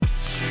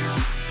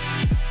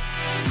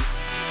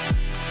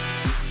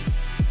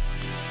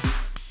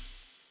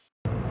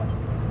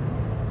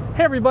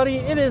Hey everybody,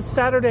 it is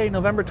Saturday,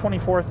 November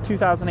 24th,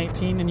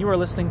 2018, and you are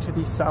listening to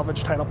the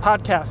Salvage Title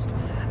Podcast.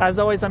 As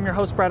always, I'm your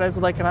host, Brad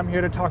Iselike, and I'm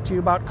here to talk to you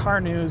about car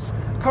news,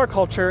 car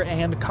culture,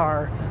 and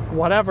car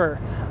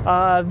whatever.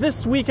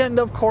 This weekend,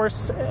 of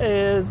course,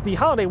 is the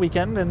holiday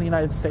weekend in the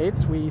United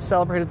States. We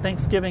celebrated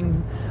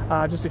Thanksgiving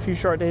just a few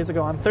short days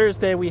ago on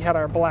Thursday. We had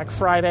our Black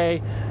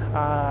Friday,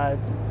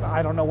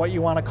 I don't know what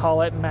you want to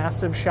call it,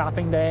 massive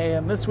shopping day.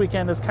 And this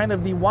weekend is kind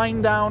of the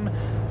wind down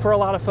for a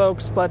lot of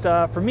folks. But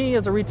for me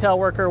as a retail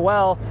worker,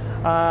 well,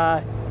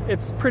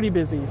 it's pretty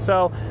busy.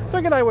 So I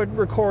figured I would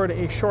record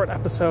a short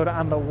episode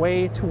on the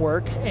way to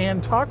work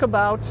and talk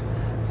about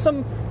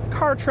some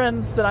car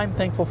trends that I'm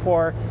thankful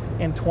for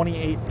in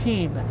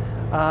 2018.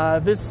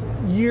 This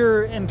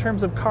year, in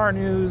terms of car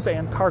news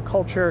and car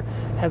culture,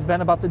 has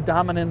been about the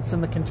dominance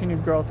and the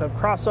continued growth of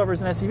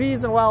crossovers and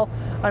SUVs, and while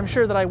I'm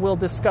sure that I will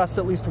discuss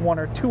at least one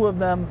or two of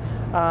them,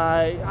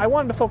 I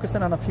wanted to focus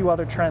in on a few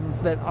other trends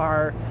that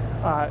are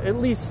at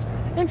least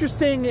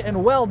interesting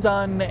and well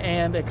done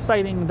and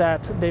exciting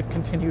that they've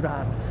continued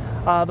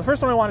on. The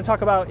first one I want to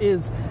talk about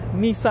is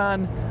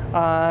Nissan.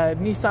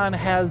 Nissan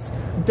has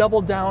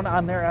doubled down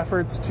on their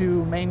efforts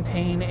to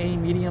maintain a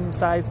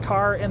medium-sized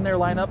car in their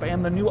lineup,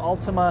 and the new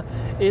Altima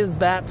is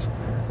that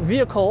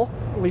vehicle,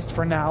 at least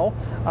for now.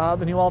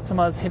 The new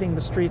Altima is hitting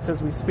the streets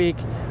as we speak.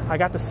 I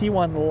got to see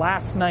one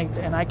last night,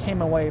 and I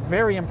came away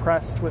very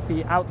impressed with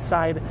the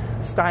outside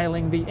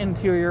styling, the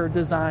interior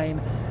design,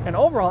 and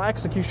overall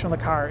execution of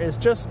the car is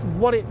just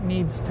what it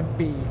needs to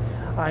be.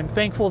 I'm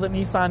thankful that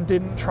Nissan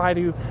didn't try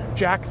to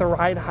jack the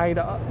ride height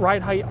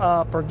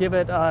up or give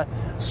it a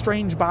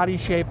strange body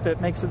shape that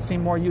makes it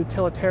seem more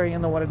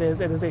utilitarian than what it is.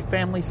 It is a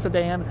family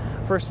sedan,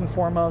 first and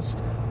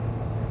foremost,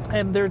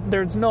 and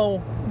there's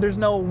no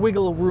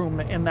wiggle room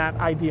in that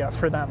idea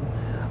for them.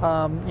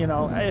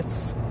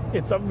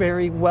 It's a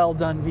very well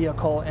done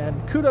vehicle,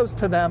 and kudos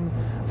to them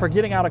for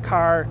getting out a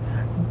car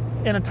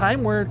in a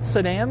time where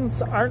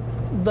sedans aren't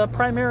the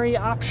primary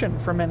option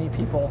for many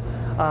people.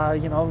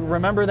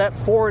 Remember that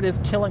Ford is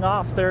killing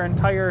off their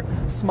entire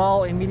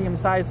small and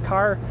medium-sized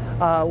car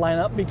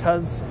lineup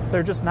because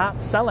they're just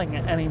not selling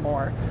it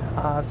anymore.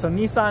 So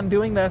Nissan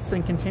doing this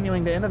and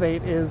continuing to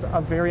innovate is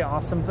a very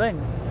awesome thing.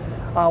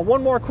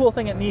 One more cool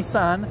thing at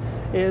Nissan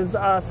is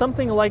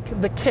something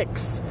like the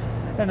Kicks.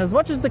 And as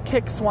much as the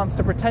Kicks wants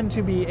to pretend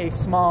to be a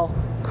small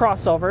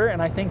crossover,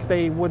 and I think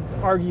they would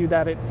argue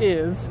that it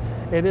is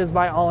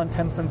by all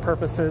intents and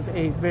purposes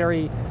a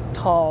very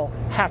tall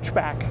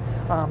hatchback.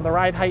 The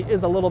ride height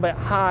is a little bit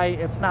high.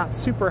 It's not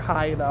super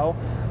high though.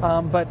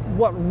 But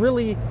what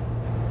really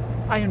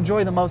I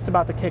enjoy the most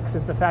about the Kicks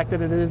is the fact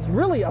that it is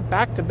really a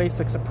back to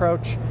basics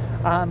approach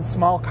on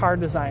small car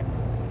design.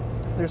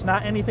 There's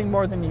not anything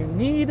more than you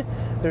need.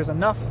 There's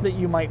enough that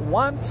you might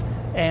want,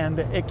 and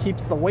it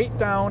keeps the weight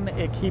down.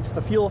 It keeps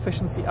the fuel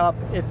efficiency up.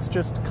 It's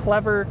just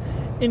clever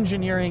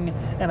engineering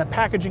and a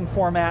packaging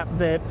format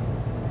that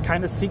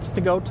kind of seeks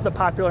to go to the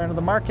popular end of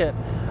the market.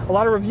 A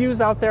lot of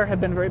reviews out there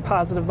have been very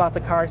positive about the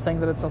car, saying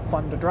that it's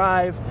fun to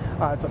drive,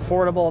 it's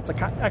affordable, it's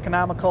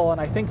economical, and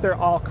I think they're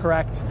all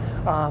correct.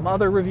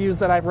 Other reviews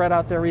that I've read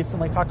out there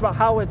recently talked about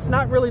how it's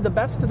not really the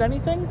best at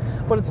anything,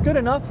 but it's good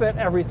enough at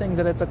everything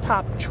that it's a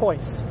top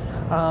choice.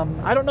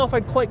 I don't know if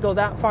I'd quite go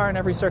that far in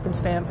every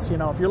circumstance.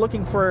 If you're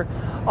looking for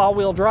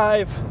all-wheel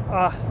drive,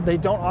 they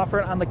don't offer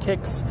it on the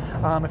Kicks.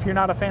 If you're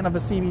not a fan of a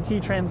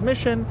CVT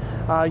transmission,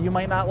 you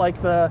might not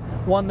like the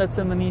one that's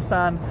in the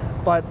Nissan,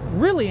 but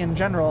really in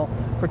general,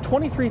 for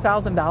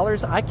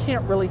 $23,000, I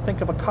can't really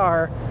think of a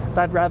car that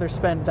I'd rather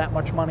spend that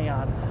much money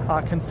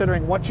on,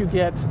 considering what you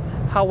get,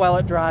 how well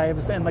it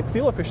drives, and the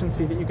fuel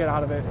efficiency that you get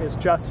out of it is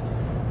just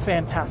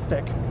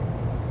fantastic.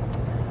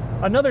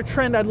 Another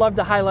trend I'd love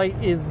to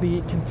highlight is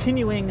the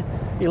continuing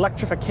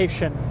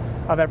electrification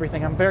of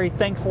everything. I'm very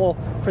thankful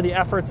for the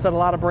efforts that a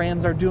lot of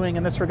brands are doing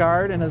in this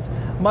regard, and as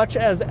much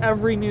as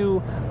every new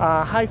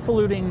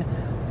highfalutin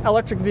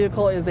electric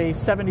vehicle is a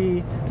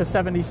 $70,000 to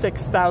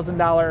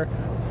 $76,000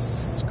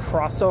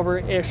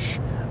 crossover-ish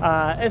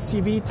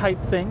SUV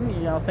type thing.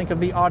 Think of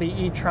the Audi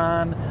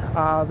e-tron,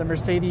 the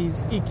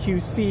Mercedes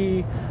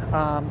EQC,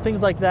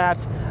 things like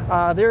that.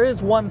 There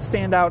is one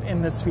standout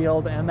in this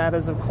field, and that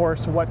is, of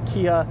course, what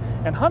Kia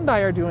and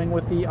Hyundai are doing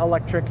with the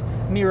electric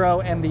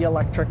Niro and the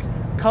electric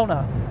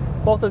Kona.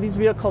 Both of these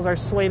vehicles are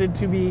slated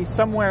to be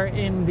somewhere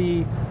in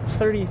the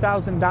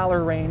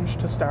 $30,000 range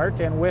to start,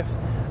 and with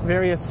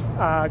various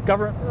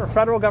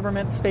federal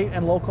government, state,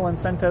 and local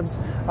incentives,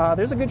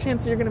 there's a good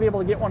chance that you're going to be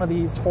able to get one of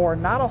these for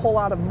not a whole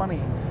lot of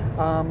money.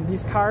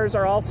 These cars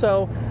are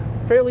also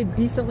fairly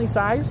decently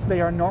sized.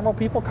 They are normal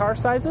people car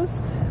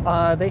sizes.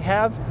 They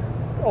have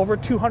over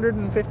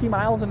 250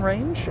 miles in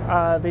range.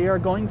 They are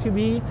going to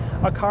be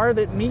a car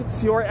that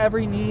meets your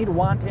every need,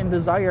 want, and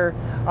desire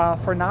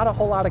for not a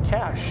whole lot of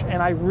cash.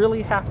 And I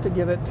really have to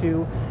give it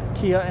to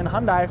Kia and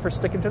Hyundai for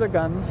sticking to their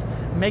guns,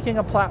 making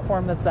a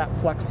platform that's that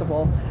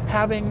flexible,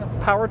 having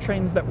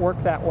powertrains that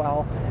work that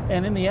well,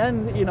 and in the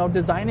end,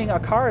 designing a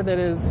car that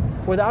is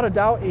without a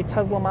doubt a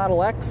Tesla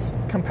Model X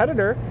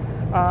competitor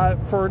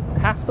for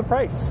half the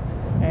price.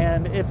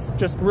 And it's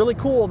just really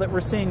cool that we're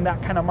seeing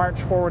that kind of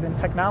march forward in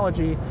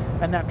technology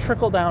and that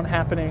trickle down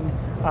happening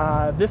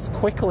this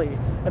quickly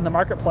in the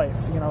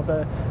marketplace.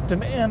 The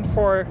demand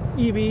for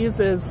EVs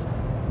is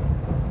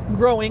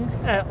growing,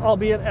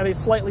 albeit at a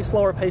slightly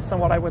slower pace than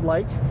what I would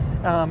like.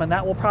 And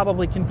that will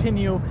probably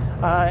continue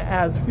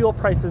as fuel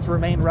prices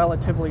remain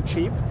relatively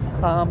cheap.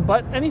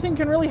 But anything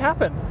can really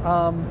happen.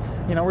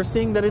 We're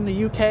seeing that in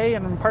the UK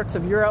and in parts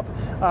of Europe,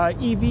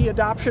 EV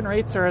adoption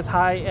rates are as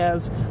high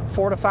as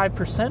 4 to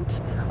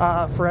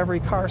 5% for every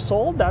car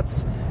sold.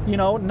 That's,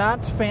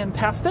 not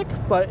fantastic,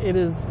 but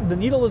the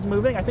needle is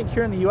moving. I think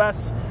here in the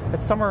US,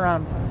 it's somewhere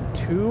around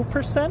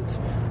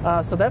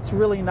 2%. So that's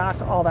really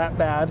not all that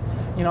bad.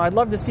 I'd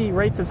love to see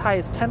rates as high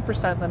as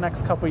 10% in the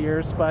next couple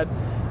years, but,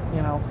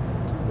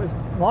 as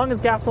long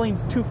as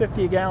gasoline's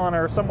 $2.50 a gallon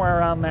or somewhere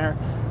around there,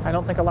 I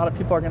don't think a lot of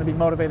people are going to be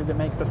motivated to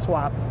make the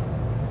swap.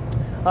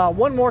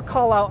 One more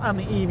call out on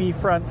the EV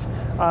front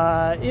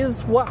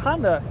is what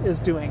Honda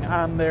is doing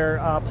on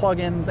their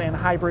plug-ins and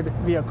hybrid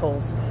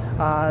vehicles.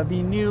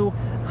 The new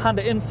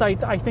Honda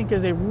Insight, I think,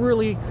 is a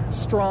really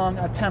strong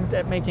attempt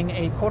at making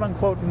a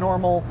quote-unquote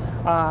normal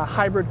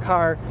hybrid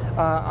car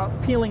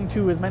appealing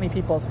to as many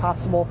people as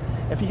possible.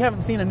 If you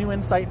haven't seen a new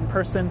Insight in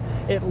person,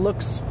 it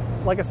looks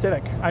like a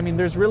Civic. I mean,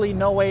 there's really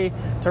no way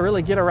to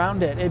really get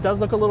around it. It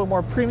does look a little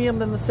more premium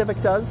than the Civic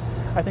does.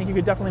 I think you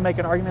could definitely make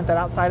an argument that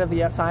outside of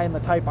the SI and the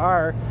Type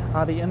R,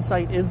 the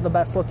Insight is the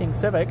best looking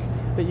Civic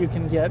that you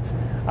can get.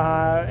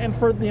 And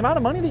for the amount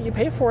of money that you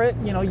pay for it,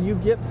 you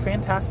get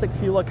fantastic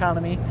fuel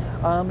economy,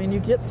 and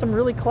you get some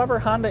really clever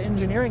Honda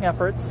engineering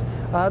efforts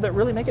that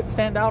really make it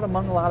stand out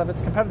among a lot of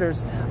its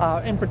competitors,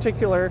 in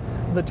particular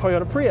the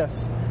Toyota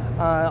Prius.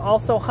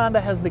 Also, Honda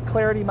has the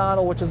Clarity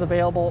model, which is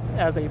available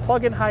as a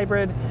plug-in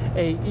hybrid,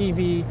 an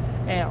EV,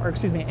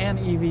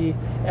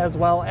 as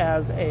well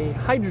as a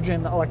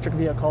hydrogen electric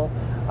vehicle.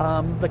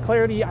 The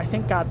Clarity, I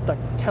think, got the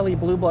Kelley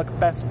Blue Book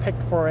Best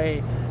Picked for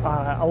a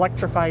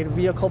electrified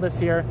vehicle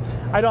this year.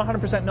 I don't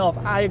 100% know if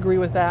I agree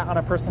with that on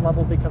a personal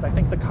level, because I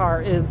think the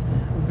car is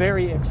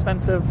very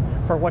expensive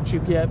for what you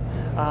get.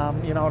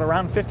 At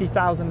around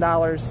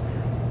 $50,000.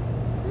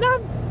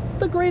 Not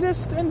the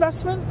greatest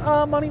investment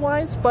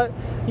money-wise, but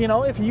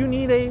if you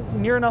need a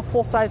near enough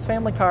full-size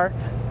family car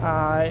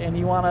and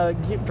you want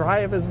to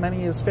drive as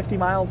many as 50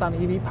 miles on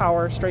EV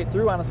power straight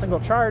through on a single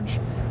charge,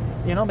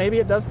 maybe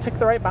it does tick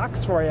the right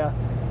box for you.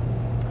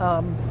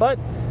 But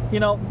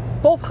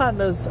both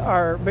Hondas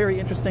are very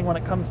interesting when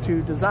it comes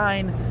to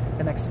design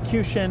and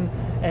execution,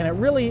 and it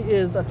really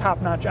is a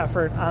top-notch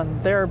effort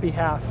on their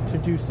behalf to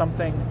do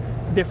something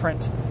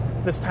different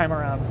this time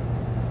around.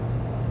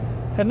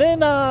 And then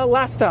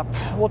last up,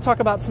 we'll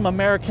talk about some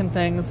American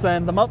things,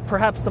 and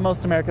perhaps the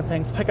most American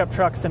things, pickup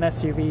trucks and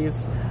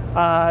SUVs.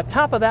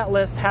 Top of that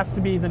list has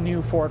to be the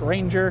new Ford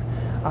Ranger.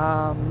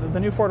 The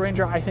new Ford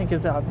Ranger, I think,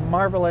 is a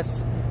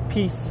marvelous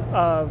piece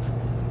of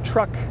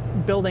truck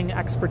building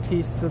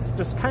expertise that's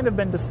just kind of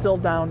been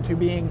distilled down to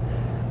being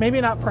maybe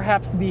not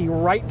perhaps the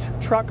right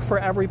truck for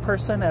every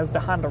person as the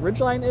Honda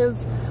Ridgeline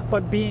is,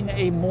 but being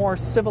a more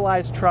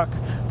civilized truck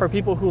for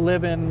people who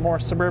live in more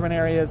suburban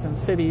areas and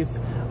cities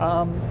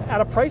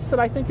at a price that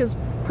I think is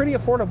pretty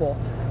affordable.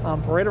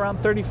 For right around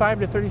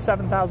 $35,000 to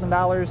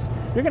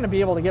 $37,000, you're going to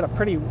be able to get a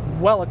pretty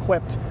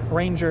well-equipped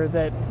Ranger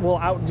that will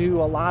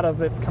outdo a lot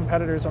of its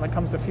competitors when it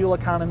comes to fuel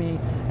economy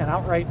and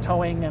outright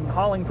towing and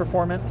hauling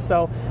performance.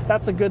 So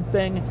that's a good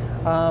thing.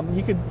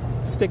 You could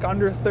stick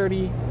under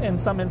 30 in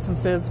some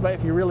instances, but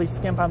if you really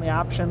skimp on the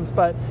options.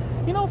 But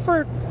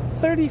for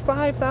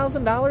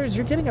 $35,000,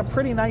 you're getting a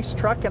pretty nice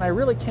truck, and I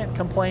really can't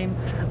complain.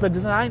 The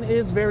design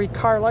is very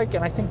car-like,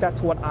 and I think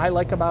that's what I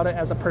like about it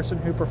as a person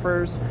who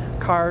prefers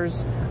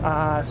cars,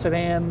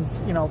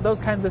 sedans, those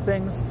kinds of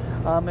things.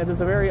 It is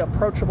a very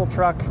approachable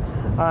truck.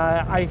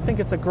 I think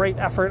it's a great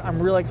effort.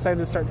 I'm really excited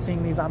to start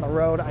seeing these on the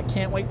road. I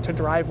can't wait to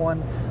drive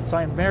one, so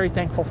I'm very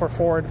thankful for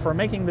Ford for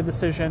making the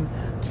decision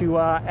to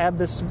add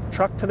this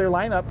truck to their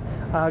lineup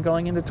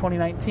going into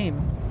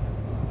 2019.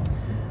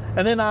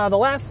 And then the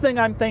last thing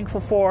I'm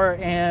thankful for,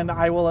 and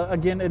I will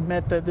again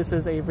admit that this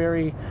is a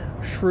very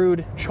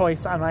shrewd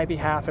choice on my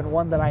behalf and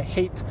one that I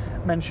hate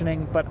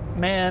mentioning, but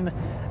man,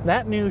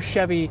 that new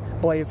Chevy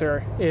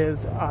Blazer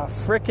is a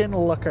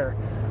frickin' looker.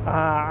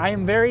 I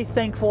am very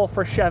thankful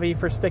for Chevy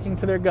for sticking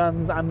to their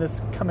guns on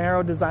this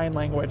Camaro design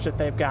language that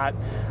they've got.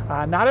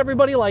 Not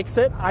everybody likes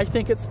it. I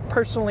think it's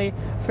personally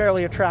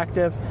fairly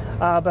attractive,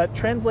 but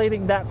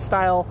translating that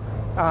style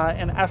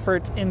and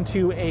effort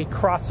into a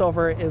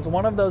crossover is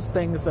one of those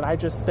things that I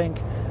just think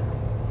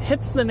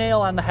hits the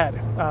nail on the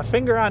head.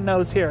 Finger on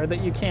nose here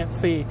that you can't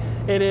see.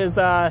 It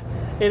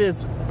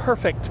is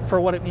perfect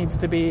for what it needs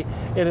to be.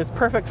 It is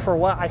perfect for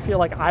what I feel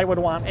like I would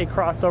want a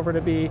crossover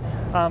to be.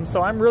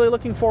 So I'm really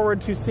looking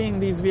forward to seeing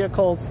these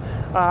vehicles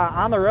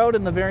on the road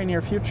in the very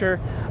near future.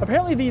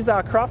 Apparently these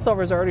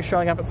crossovers are already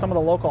showing up at some of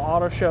the local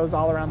auto shows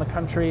all around the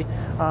country.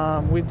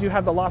 We do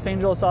have the Los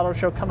Angeles Auto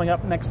Show coming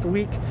up next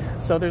week,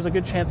 so there's a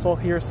good chance we'll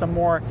hear some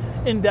more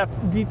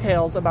in-depth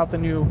details about the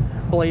new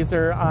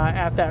Blazer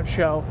at that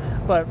show.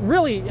 But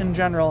really, in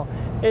general,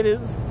 it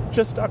is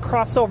just a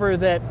crossover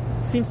that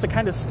seems to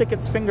kind of stick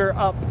its finger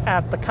up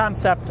at the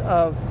concept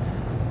of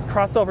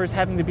crossovers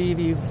having to be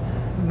these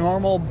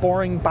normal,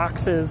 boring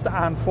boxes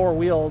on four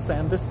wheels,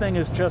 and this thing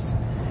is just,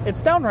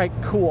 it's downright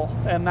cool,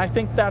 and I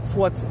think that's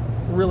what's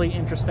really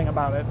interesting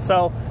about it.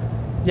 So,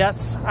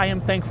 yes, I am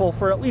thankful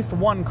for at least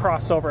one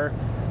crossover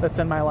that's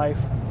in my life.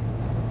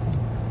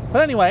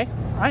 But anyway,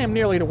 I am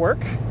nearly to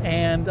work,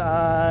 and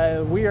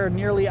we are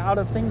nearly out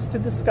of things to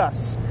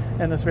discuss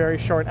in this very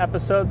short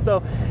episode.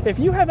 So if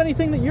you have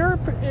anything that you're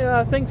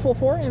thankful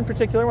for in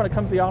particular when it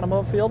comes to the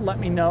automotive field, let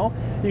me know.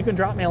 You can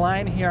drop me a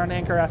line here on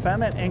Anchor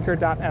FM at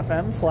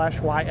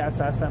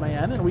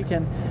anchor.fm/YSSMAN, and we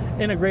can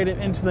integrate it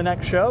into the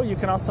next show. You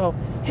can also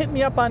hit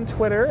me up on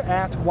Twitter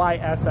at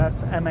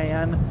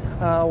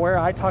YSSMAN, where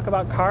I talk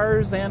about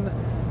cars and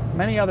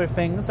many other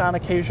things on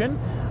occasion.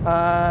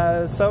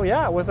 So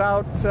yeah,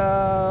 without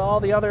all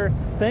the other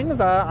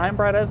things, I'm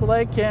Brad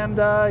Eslake, and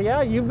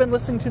yeah, you've been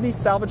listening to the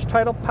Salvage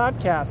Title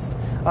Podcast.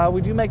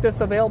 We do make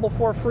this available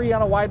for free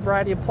on a wide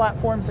variety of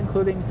platforms,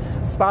 including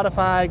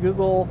Spotify,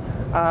 Google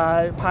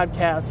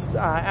Podcast,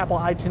 Apple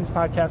iTunes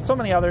Podcast, so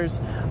many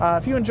others.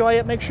 If you enjoy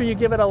it, make sure you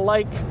give it a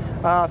like.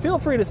 Feel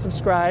free to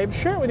subscribe,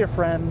 share it with your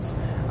friends.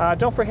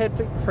 Don't forget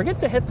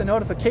to hit the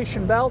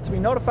notification bell to be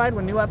notified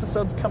when new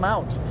episodes come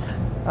out.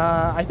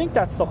 I think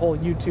that's the whole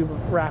YouTube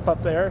wrap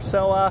up there.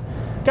 So,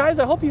 guys,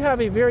 I hope you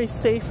have a very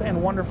safe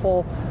and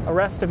wonderful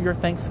rest of your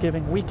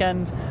Thanksgiving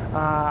weekend.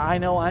 I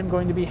know I'm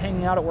going to be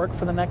hanging out at work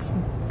for the next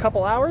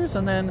couple hours,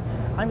 and then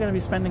I'm going to be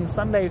spending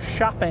Sunday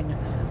shopping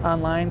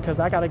online because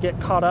I got to get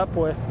caught up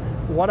with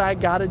what I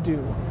got to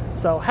do.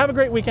 So have a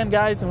great weekend,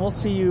 guys, and we'll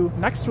see you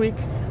next week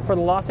for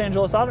the Los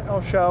Angeles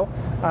Auto Show.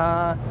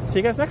 See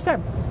you guys next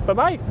time.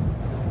 Bye-bye.